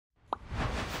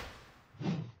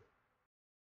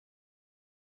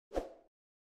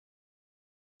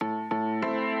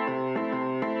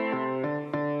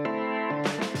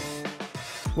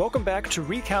Welcome back to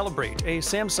Recalibrate, a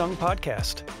Samsung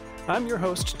podcast. I'm your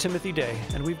host, Timothy Day,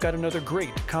 and we've got another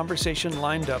great conversation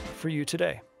lined up for you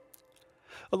today.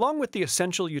 Along with the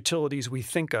essential utilities we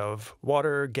think of,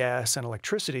 water, gas, and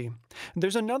electricity,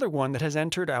 there's another one that has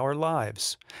entered our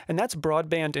lives, and that's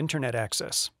broadband internet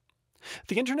access.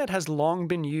 The internet has long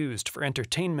been used for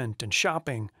entertainment and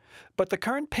shopping, but the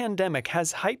current pandemic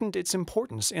has heightened its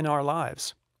importance in our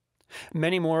lives.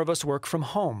 Many more of us work from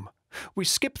home. We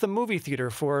skip the movie theater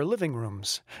for our living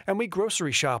rooms, and we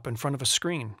grocery shop in front of a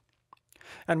screen.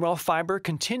 And while fiber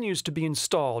continues to be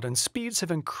installed and speeds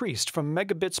have increased from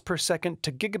megabits per second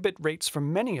to gigabit rates for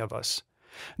many of us,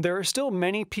 there are still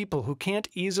many people who can't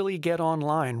easily get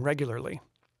online regularly.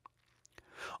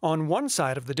 On one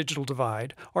side of the digital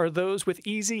divide are those with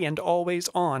easy and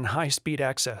always-on high-speed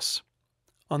access.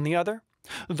 On the other,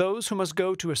 those who must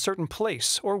go to a certain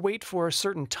place or wait for a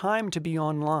certain time to be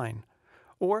online,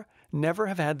 or never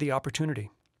have had the opportunity.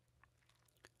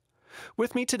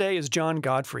 With me today is John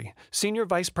Godfrey, Senior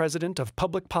Vice President of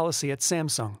Public Policy at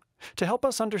Samsung, to help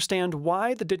us understand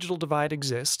why the digital divide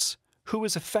exists, who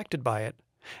is affected by it,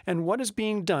 and what is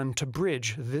being done to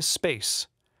bridge this space.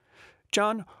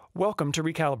 John, welcome to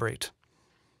Recalibrate.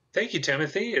 Thank you,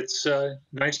 Timothy. It's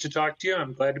nice to talk to you.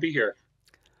 I'm glad to be here.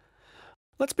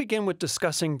 Let's begin with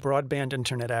discussing broadband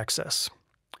internet access.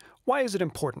 Why is it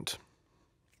important?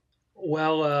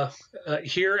 Well,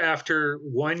 here after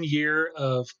 1 year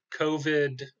of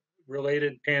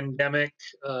COVID-related pandemic,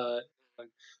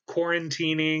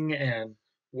 quarantining and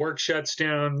work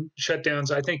shutdowns,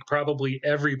 I think probably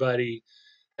everybody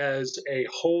has a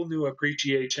whole new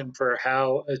appreciation for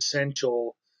how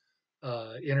essential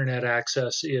internet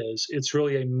access is. It's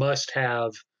really a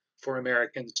must-have for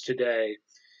Americans today.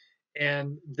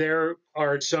 And there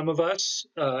are some of us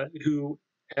who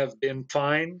have been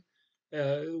fine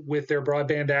with their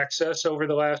broadband access over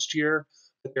the last year,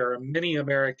 but there are many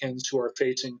Americans who are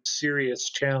facing serious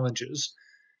challenges.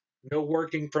 No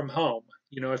working from home.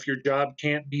 If your job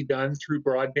can't be done through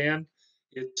broadband,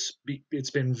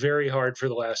 it's been very hard for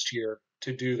the last year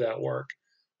to do that work.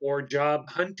 Or job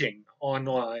hunting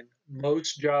online.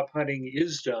 Most job hunting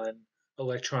is done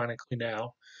electronically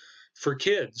now. For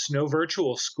kids, no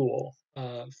virtual school.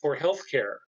 For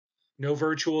healthcare, no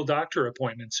virtual doctor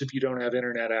appointments if you don't have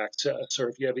internet access, or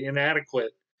if you have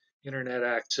inadequate internet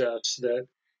access that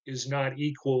is not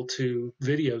equal to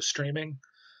video streaming.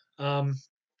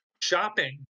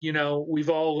 Shopping,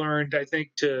 we've all learned, I think,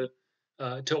 to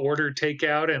order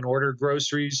takeout and order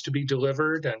groceries to be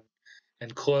delivered,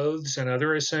 and clothes and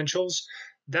other essentials.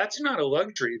 That's not a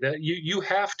luxury. That you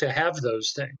have to have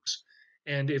those things.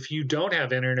 And if you don't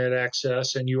have internet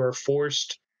access and you are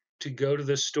forced to go to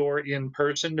the store in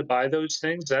person to buy those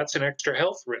things, that's an extra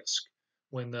health risk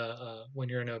when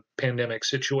you're in a pandemic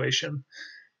situation.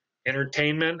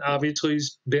 Entertainment obviously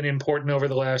has been important over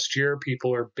the last year.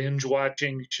 People are binge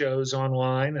watching shows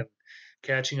online and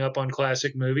catching up on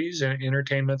classic movies, and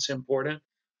entertainment's important.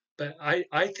 But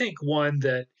I think one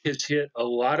that has hit a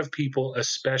lot of people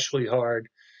especially hard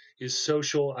is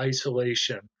social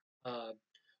isolation.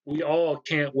 We all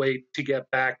can't wait to get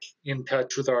back in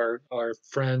touch with our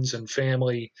friends and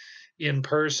family in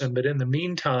person. But in the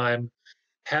meantime,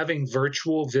 having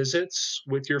virtual visits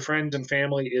with your friends and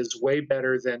family is way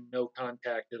better than no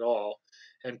contact at all.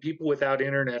 And people without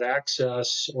internet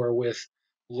access or with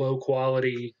poor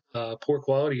quality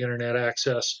internet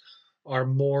access are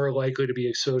more likely to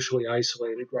be socially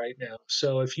isolated right now.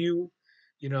 So if you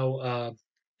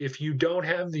don't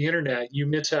have the internet, you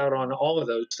miss out on all of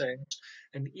those things.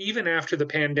 And even after the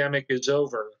pandemic is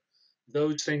over,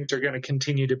 those things are going to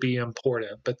continue to be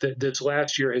important. But this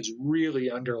last year has really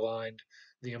underlined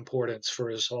the importance for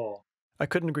us all. I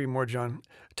couldn't agree more, John.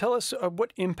 Tell us,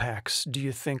 what impacts do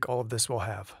you think all of this will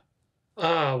have?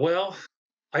 Well,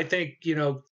 I think,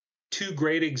 two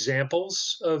great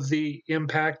examples of the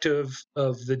impact of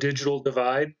the digital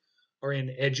divide are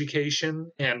in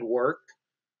education and work.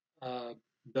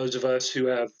 Those of us who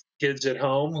have kids at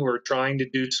home who are trying to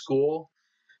do school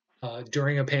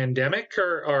during a pandemic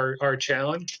are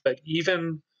challenged. But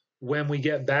even when we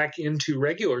get back into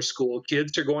regular school,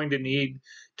 kids are going to need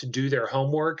to do their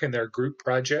homework and their group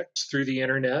projects through the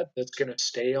internet. That's going to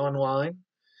stay online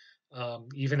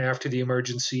even after the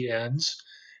emergency ends.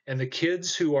 And the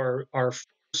kids who are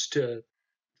forced to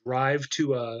drive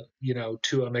to a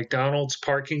McDonald's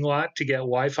parking lot to get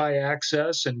Wi-Fi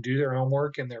access and do their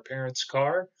homework in their parents'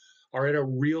 car are at a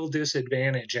real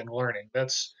disadvantage in learning.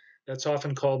 That's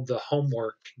often called the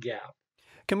homework gap.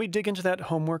 Can we dig into that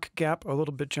homework gap a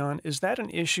little bit, John? Is that an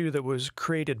issue that was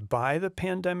created by the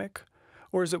pandemic,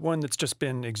 or is it one that's just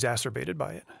been exacerbated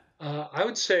by it? I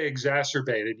would say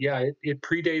exacerbated. Yeah, it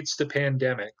predates the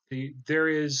pandemic. There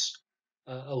is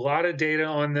a lot of data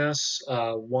on this.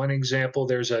 One example,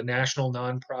 there's a national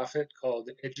nonprofit called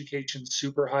Education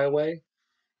Superhighway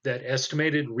that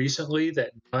estimated recently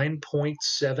that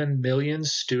 9.7 million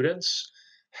students,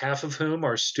 half of whom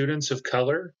are students of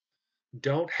color,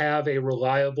 don't have a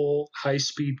reliable high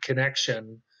speed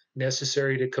connection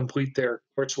necessary to complete their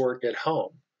coursework at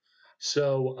home.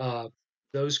 So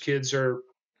those kids are,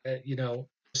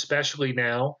 especially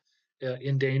now,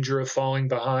 in danger of falling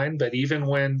behind. But even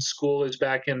when school is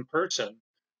back in person,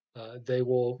 they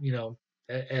will,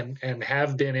 and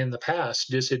have been in the past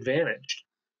disadvantaged.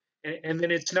 And then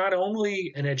it's not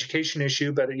only an education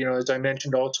issue, but as I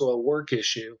mentioned, also a work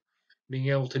issue. Being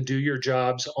able to do your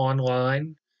jobs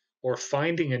online or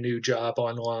finding a new job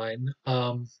online.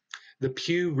 The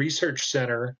Pew Research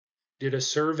Center did a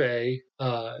survey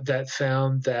that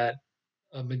found that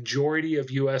a majority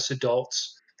of US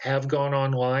adults have gone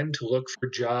online to look for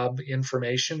job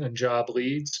information and job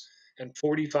leads, and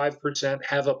 45%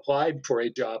 have applied for a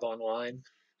job online.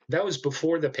 That was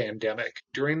before the pandemic.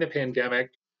 During the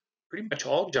pandemic, pretty much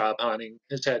all job hunting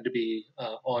has had to be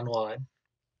online.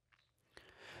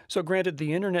 So, granted,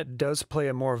 the internet does play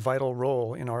a more vital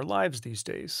role in our lives these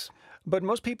days, but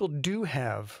most people do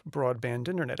have broadband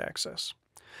internet access.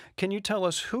 Can you tell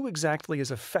us who exactly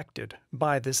is affected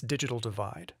by this digital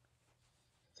divide?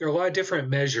 There are a lot of different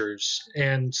measures,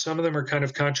 and some of them are kind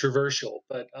of controversial.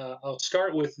 But I'll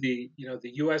start with the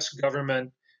U.S.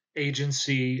 government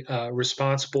agency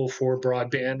responsible for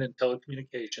broadband and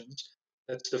telecommunications.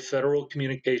 That's the Federal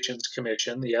Communications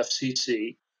Commission, the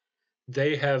FCC.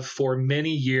 They have for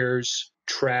many years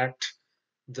tracked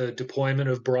the deployment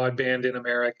of broadband in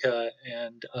America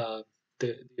and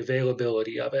the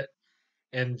availability of it.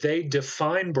 And they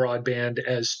define broadband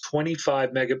as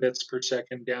 25 megabits per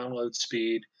second download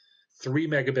speed, 3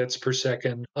 megabits per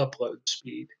second upload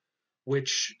speed,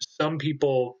 which some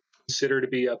people consider to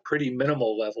be a pretty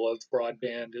minimal level of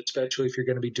broadband, especially if you're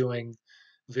going to be doing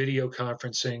video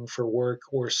conferencing for work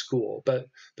or school. But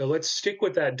let's stick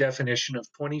with that definition of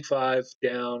 25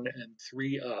 down and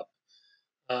 3 up.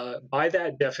 By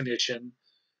that definition,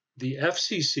 the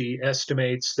FCC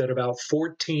estimates that about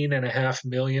 14.5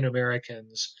 million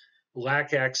Americans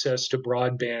lack access to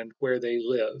broadband where they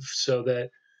live, so that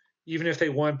even if they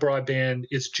want broadband,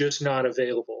 it's just not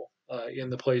available in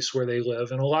the place where they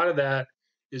live. And a lot of that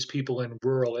is people in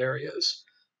rural areas.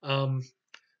 Um,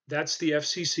 that's the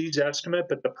FCC's estimate,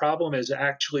 but the problem is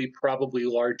actually probably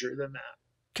larger than that.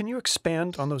 Can you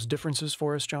expand on those differences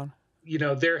for us, John?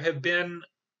 There have been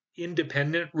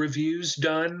independent reviews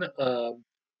done,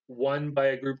 one by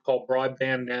a group called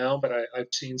Broadband Now, but I've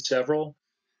seen several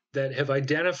that have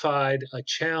identified a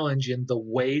challenge in the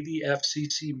way the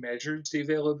FCC measures the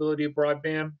availability of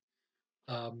broadband.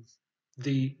 Um,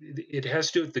 it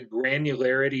has to do with the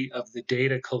granularity of the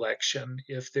data collection.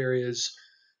 If there is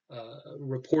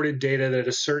reported data that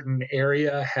a certain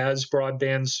area has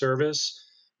broadband service,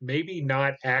 maybe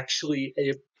not actually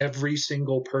every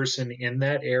single person in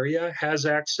that area has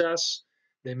access.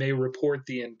 They may report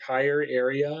the entire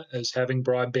area as having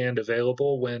broadband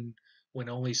available when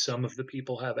only some of the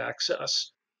people have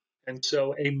access. And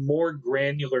so a more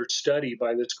granular study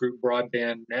by this group,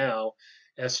 Broadband Now,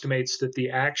 estimates that the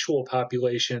actual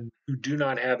population who do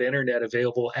not have internet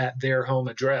available at their home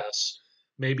address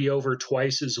may be over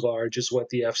twice as large as what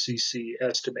the FCC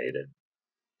estimated.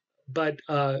 But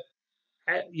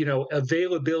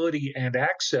availability and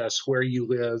access where you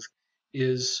live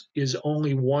is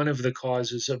only one of the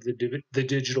causes of the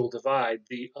digital divide.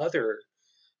 The other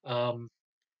um,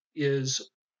 is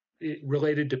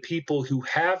related to people who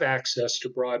have access to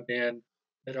broadband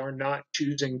that are not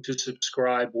choosing to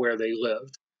subscribe where they live.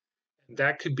 And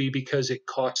that could be because it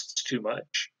costs too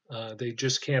much. They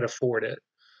just can't afford it.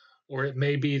 Or it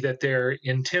may be that they're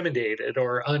intimidated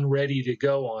or unready to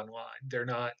go online. They're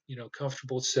not,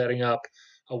 comfortable setting up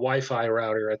a Wi-Fi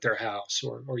router at their house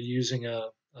or using a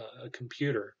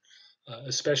computer.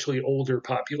 Especially older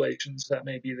populations, that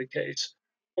may be the case.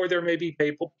 Or there may be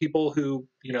people who,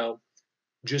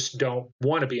 just don't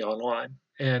want to be online,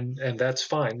 and that's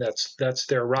fine. That's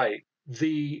their right.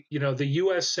 The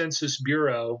U.S. Census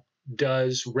Bureau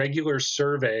does regular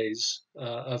surveys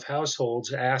of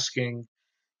households asking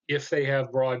if they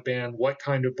have broadband, what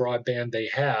kind of broadband they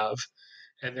have.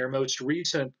 And their most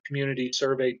recent community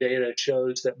survey data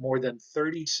shows that more than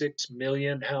 36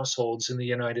 million households in the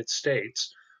United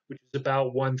States, which is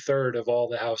about one third of all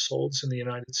the households in the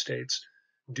United States,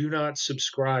 do not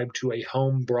subscribe to a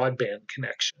home broadband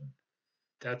connection.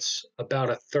 That's about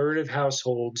a third of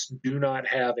households do not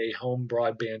have a home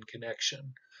broadband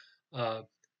connection. Uh,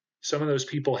 Some of those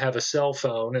people have a cell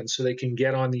phone, and so they can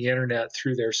get on the internet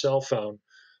through their cell phone.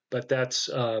 But that's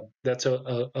a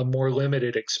more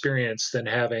limited experience than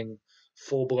having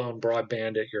full blown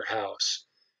broadband at your house.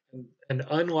 And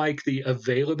unlike the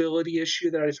availability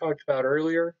issue that I talked about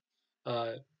earlier,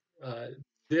 uh, uh,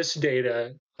 this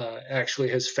data actually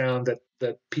has found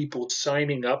that people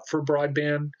signing up for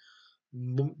broadband,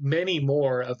 many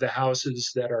more of the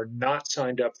houses that are not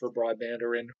signed up for broadband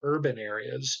are in urban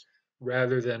areas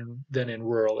rather than in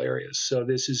rural areas. So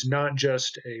this is not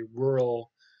just a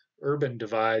rural urban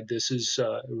divide. This is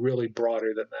really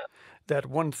broader than that. That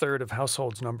one-third of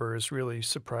households number is really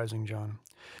surprising, John.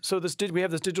 So we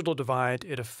have this digital divide.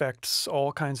 It affects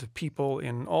all kinds of people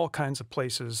in all kinds of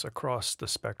places across the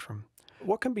spectrum.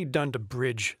 What can be done to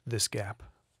bridge this gap?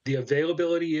 The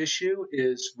availability issue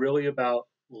is really about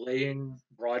laying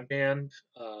broadband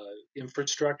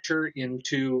infrastructure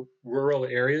into rural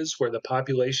areas where the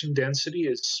population density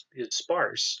is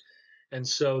sparse. And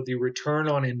so the return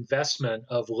on investment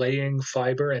of laying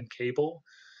fiber and cable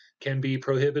can be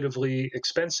prohibitively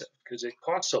expensive because it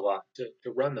costs a lot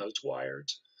to run those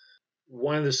wires.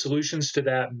 One of the solutions to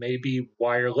that may be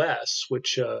wireless,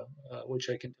 which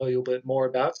I can tell you a bit more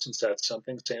about since that's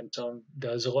something Samsung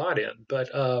does a lot in. But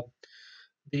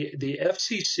the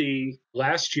FCC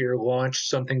last year launched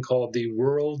something called the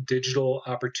Rural Digital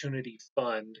Opportunity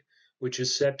Fund, which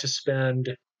is set to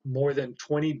spend more than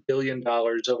 $20 billion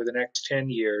over the next 10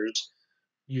 years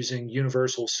using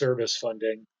universal service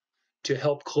funding to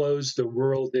help close the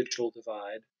rural digital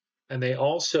divide. And they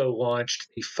also launched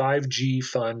the 5G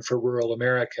fund for rural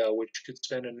America, which could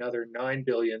spend another 9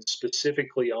 billion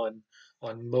specifically on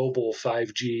mobile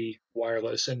 5G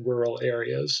wireless in rural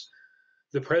areas.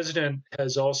 The president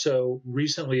has also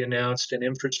recently announced an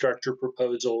infrastructure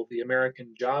proposal, the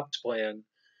American Jobs Plan,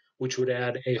 which would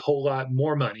add a whole lot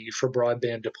more money for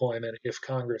broadband deployment if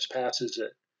Congress passes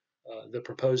it. The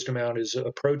proposed amount is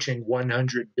approaching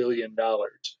 $100 billion.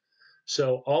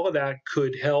 So all of that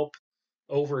could help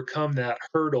overcome that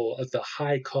hurdle of the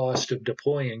high cost of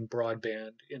deploying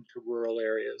broadband into rural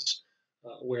areas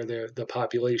where the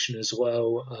population is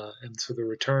low and so the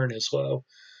return is low.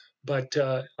 But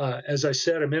as I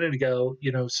said a minute ago,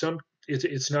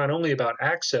 it's not only about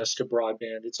access to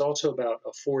broadband; it's also about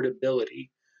affordability.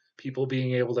 People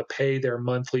being able to pay their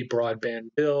monthly broadband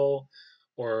bill,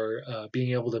 or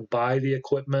being able to buy the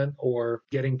equipment, or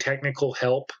getting technical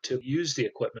help to use the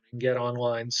equipment and get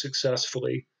online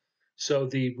successfully. So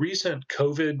the recent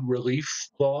COVID relief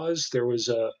laws, there was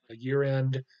a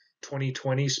year-end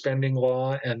 2020 spending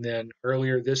law, and then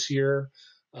earlier this year,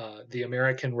 the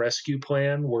American Rescue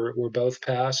Plan were both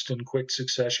passed in quick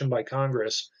succession by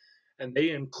Congress, and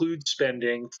they include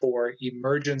spending for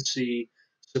emergency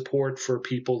support for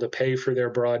people to pay for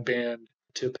their broadband,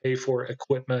 to pay for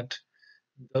equipment.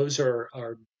 Those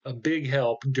are a big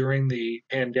help during the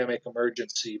pandemic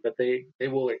emergency, but they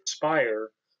will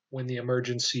expire when the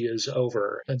emergency is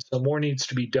over. And so more needs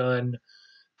to be done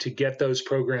to get those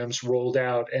programs rolled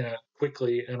out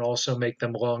quickly and also make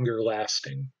them longer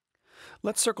lasting.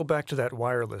 Let's circle back to that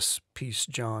wireless piece,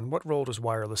 John. What role does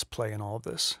wireless play in all of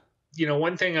this?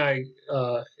 One thing I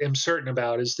am certain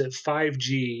about is that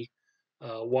 5G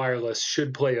wireless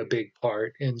should play a big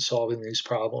part in solving these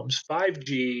problems.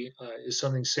 5G is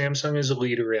something Samsung is a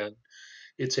leader in.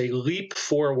 It's a leap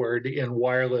forward in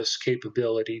wireless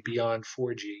capability beyond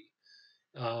 4G.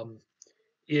 Um,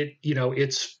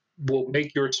 it's will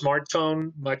make your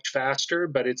smartphone much faster,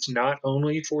 but it's not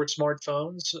only for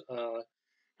smartphones.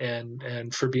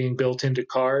 And for being built into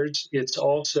cars. It's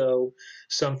also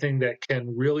something that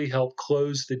can really help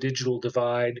close the digital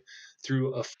divide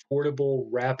through affordable,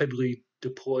 rapidly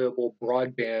deployable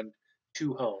broadband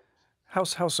to home. How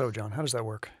so, John? How does that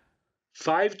work?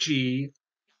 5G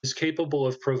is capable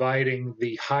of providing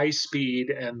the high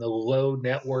speed and the low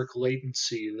network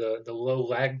latency, the low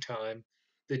lag time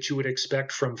that you would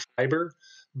expect from fiber,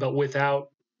 but without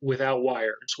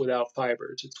wires, without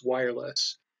fibers. It's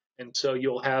wireless. And so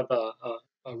you'll have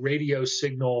a radio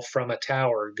signal from a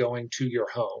tower going to your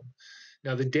home.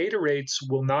 Now, the data rates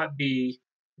will not be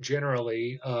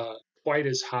generally quite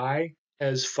as high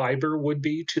as fiber would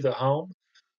be to the home,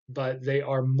 but they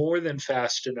are more than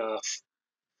fast enough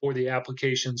for the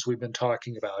applications we've been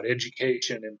talking about: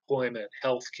 education, employment,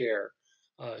 healthcare,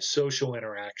 social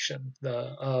interaction.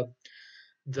 The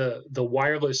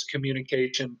wireless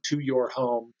communication to your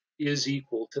home is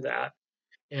equal to that.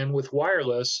 And with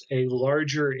wireless, a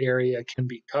larger area can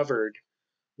be covered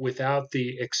without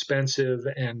the expensive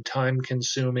and time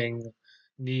consuming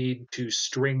need to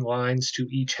string lines to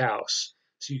each house.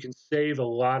 So you can save a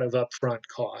lot of upfront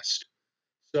cost.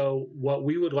 So, what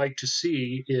we would like to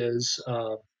see is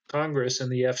Congress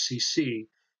and the FCC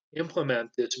implement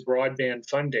this broadband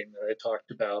funding that I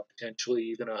talked about, potentially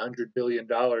even $100 billion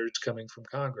coming from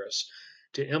Congress,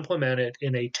 to implement it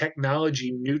in a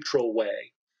technology neutral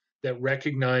way that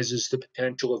recognizes the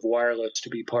potential of wireless to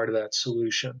be part of that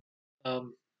solution.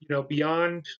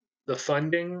 Beyond the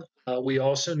funding, we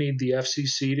also need the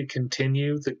FCC to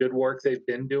continue the good work they've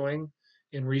been doing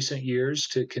in recent years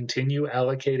to continue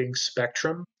allocating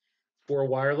spectrum for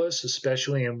wireless,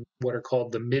 especially in what are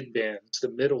called the mid bands,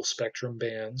 the middle spectrum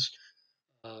bands,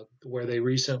 where they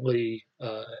recently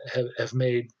have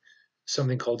made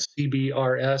something called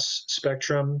CBRS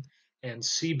spectrum and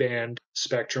C band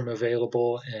spectrum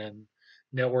available, and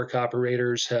network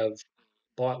operators have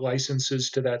bought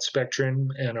licenses to that spectrum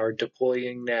and are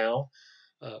deploying now.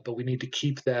 But we need to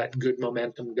keep that good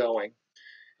momentum going.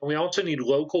 And we also need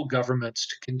local governments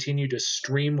to continue to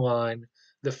streamline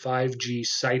the 5G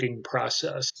siting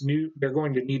process. There are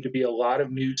going to need to be a lot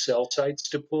of new cell sites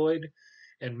deployed,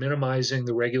 and minimizing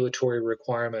the regulatory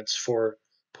requirements for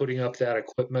putting up that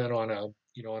equipment on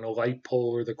a light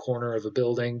pole or the corner of a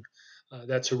building.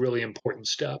 That's a really important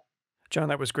step. John,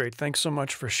 that was great. Thanks so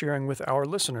much for sharing with our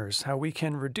listeners how we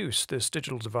can reduce this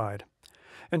digital divide.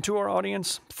 And to our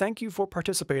audience, thank you for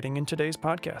participating in today's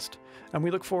podcast. And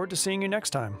we look forward to seeing you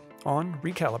next time on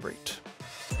Recalibrate.